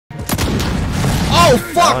Oh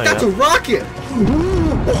fuck, that's a rocket!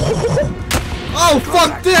 Oh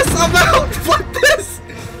fuck this! I'm out! Fuck this!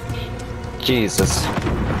 Jesus.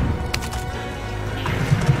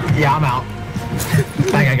 Yeah, I'm out.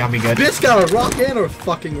 That guy got me good. Bitch got a rocket and a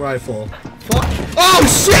fucking rifle. Fuck. Oh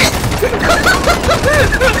shit!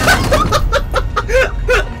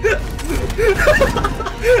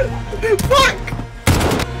 Fuck!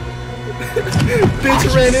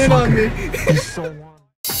 Bitch ran in on me. He's so long.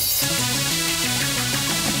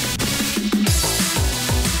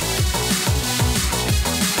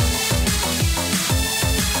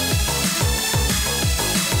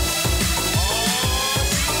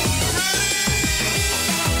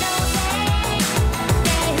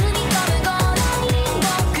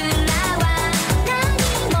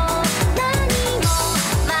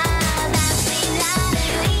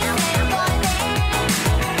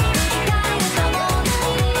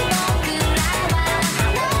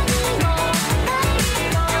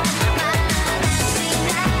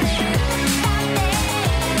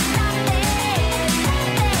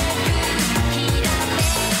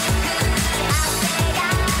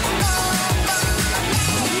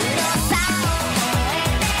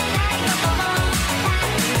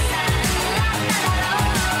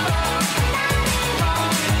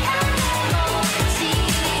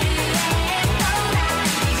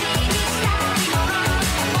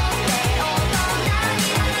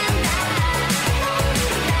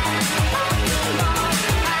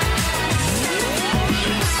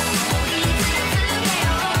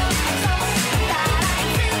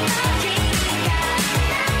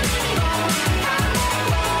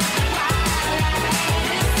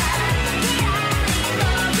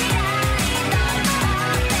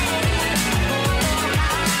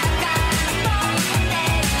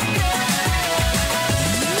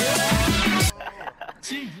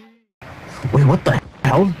 Wait, what the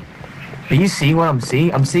hell? Are you seeing what I'm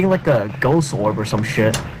seeing? I'm seeing like a ghost orb or some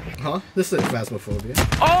shit. Huh? This is phasmophobia.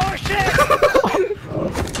 Oh shit!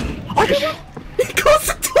 Oh shit! He closed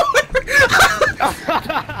the door!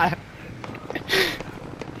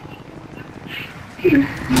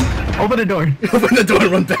 Open the door. Open the door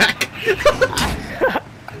and run back.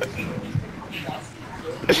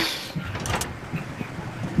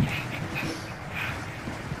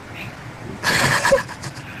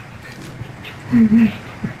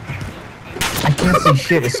 I can't see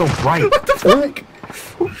shit, it's so bright. What the fuck?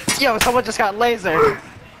 Yo, someone just got lasered.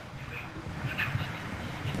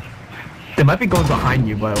 They might be going behind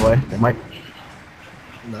you, by the way. They might.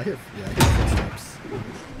 No, I hear footsteps.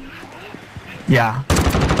 Yeah.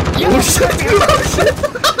 Oh shit! Oh shit!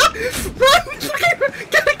 Run!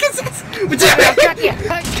 Get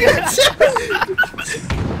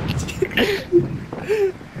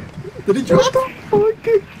Did he drop? I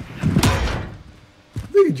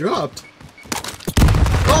think he dropped.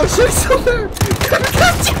 Oh shit, he's still there!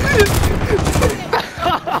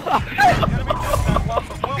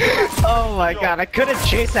 Oh my god, I couldn't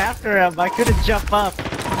chase after him. I couldn't jump up.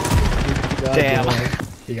 God, damn.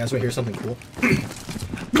 You guys want to hear something cool?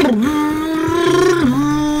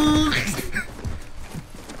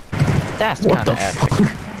 That's What the kinda fuck?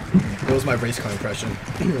 epic. It was my race car impression.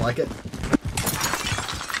 You like it?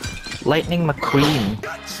 Lightning McQueen.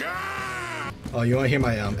 Oh, you want to hear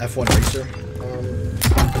my F1 racer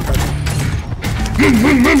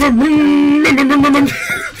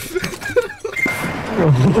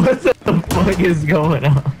What the fuck is going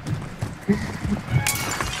on?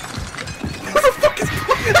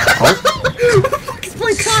 What the fuck is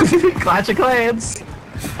playing cop? Clash of Clans!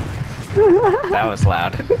 That was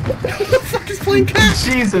loud. What the fuck is playing cop?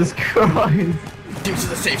 Jesus Christ! Due to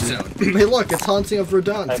the safe zone. Hey look, it's Haunting of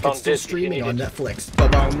Verdun. It's still streaming on Netflix.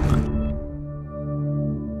 Ba-bum.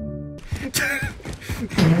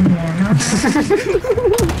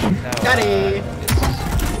 Daddy!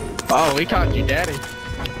 Oh, we called you daddy.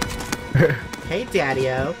 Hey,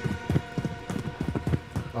 Daddy-o.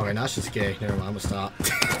 Alright, now it's just gay. Never mind, I'm gonna stop.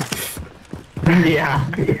 Yeah.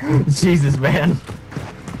 Jesus, man.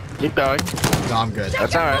 Keep going. No, I'm good.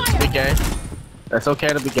 That's alright to be gay. That's okay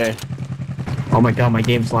to be gay. Oh my god, my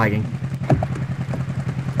game's lagging.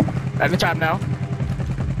 Anytime now.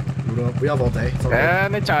 We have all day. It's all right.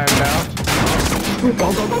 Anytime now. Go,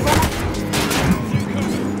 go, go, go!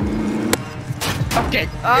 Okay.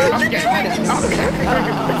 Okay.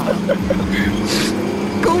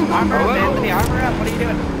 Go! Armor up, Anthony. Armor up. What are you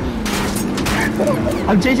doing?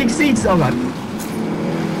 I'm changing seats! Oh god.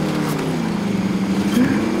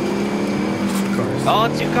 Oh,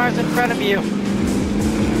 2 cars in front of you.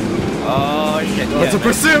 Oh shit. It's a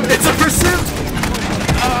pursuit! It's a pursuit!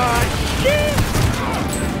 Oh shit!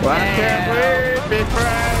 Well, I can't wait, big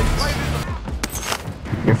friends.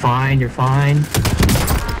 You're fine, you're fine.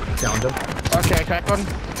 Downed him. Okay, crack one.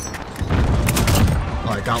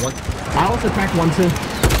 Alright, got one. I also cracked one too.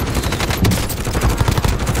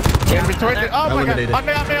 Yeah, retort it. Oh my god. Eliminated. On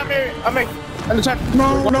me. On the check.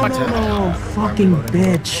 No, fucking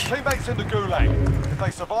bitch. Teammates in the gulag. If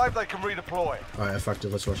they survive, they can redeploy. Alright, I fucked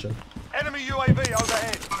it. Let's rush in. Enemy UAV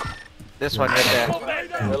overhead. This one right there.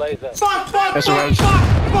 There's a road.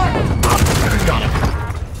 Got him.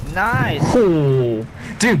 Nice. Oh,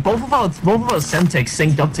 dude, both of us Semtex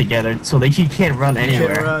synced up together, so he can't run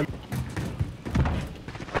anywhere.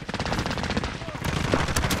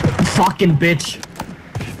 Fucking bitch.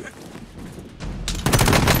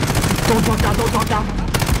 Don't talk down, don't talk down.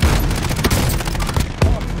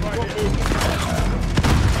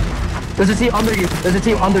 There's a team under you. There's a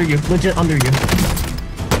team under you. Legit under you.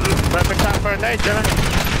 Perfect time for a nade, John.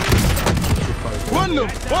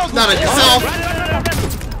 Not at yourself!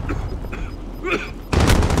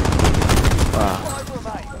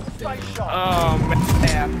 Oh,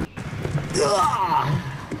 man.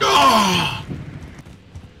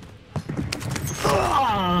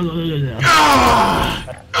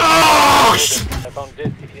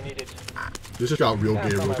 This just got real gay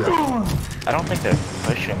real quick. I don't think they're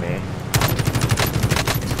pushing me.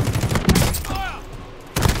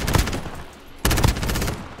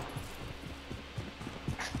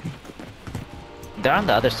 They're on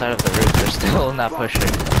the other side of the roof. They're still not pushing.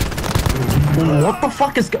 What the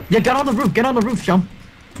fuck is yeah, get on the roof. Get on the roof, Shum.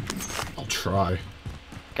 I'll try.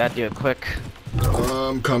 Gotta do it quick.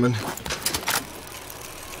 I'm coming.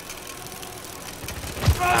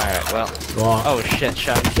 Alright, well. Oh, Oh shit,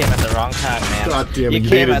 Shum, you came at the wrong time, man. God damn it, you you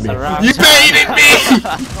came baited at me. the wrong You time. baited me!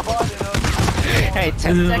 Hey,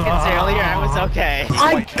 10 seconds earlier, I was okay.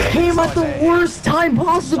 I came at the worst time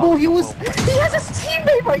possible. He has his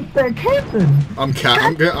teammate right there, camping. I'm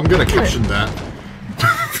gonna caption that.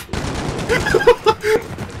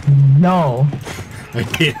 No. I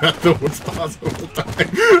came at the worst possible time.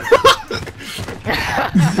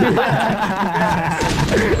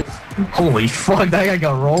 Holy fuck, that guy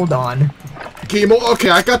got rolled on. Chemo, okay,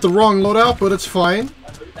 I got the wrong loadout, but it's fine.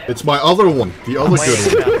 It's my other one, the other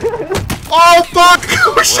good one. Oh fuck!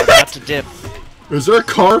 Oh We're shit! about to dip. Is there a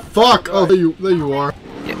car? Fuck! Oh, there you are.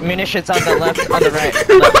 Munitions on the left, on the right.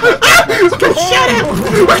 Okay, shut up!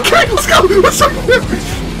 Okay, let's go! Let's go!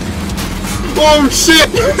 Oh shit!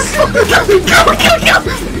 Go!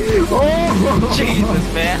 Oh, Jesus,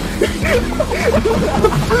 man.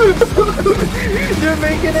 They're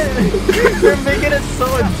making it so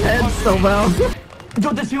intense somehow.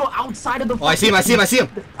 Yo, there's people outside of the. Oh, I see him!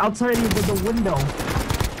 Outside of the window.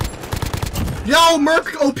 Yo,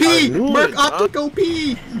 Merc OP! Merc Optic OP!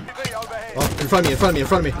 Oh, in front of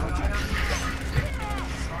me.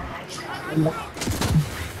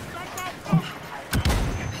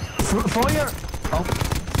 Throw your... Oh.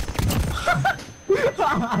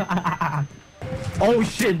 Oh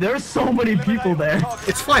shit, there's so many people there.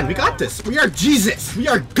 It's fine, we got this. We are Jesus. We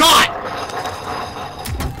are God!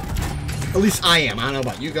 At least I am. I don't know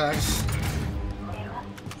about you guys.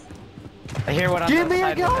 I hear what on Give the me a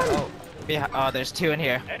side gun! Oh, there's two in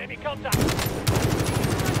here.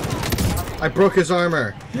 I broke his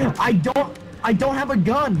armor. I don't have a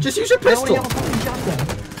gun. Just use your I only pistol. have a fucking shotgun.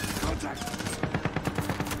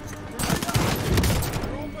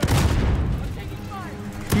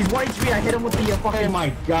 He's 1 HP. I hit him with the fucking. Oh my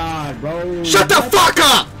god, bro. Shut the fuck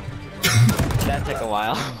up! That took a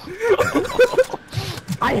while.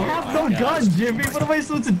 I have no gun, Jimmy. What am I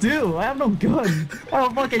supposed to do? I have no gun. I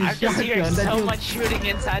have a fucking I'm just hearing shotgun. so much shooting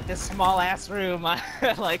inside this small ass room.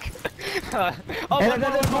 Like, oh, one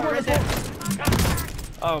more right there.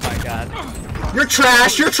 Oh my god. You're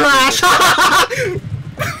trash. You're trash.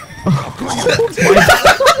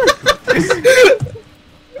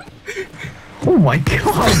 Oh my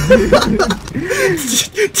god.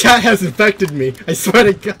 Chat has infected me. I swear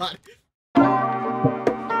to God.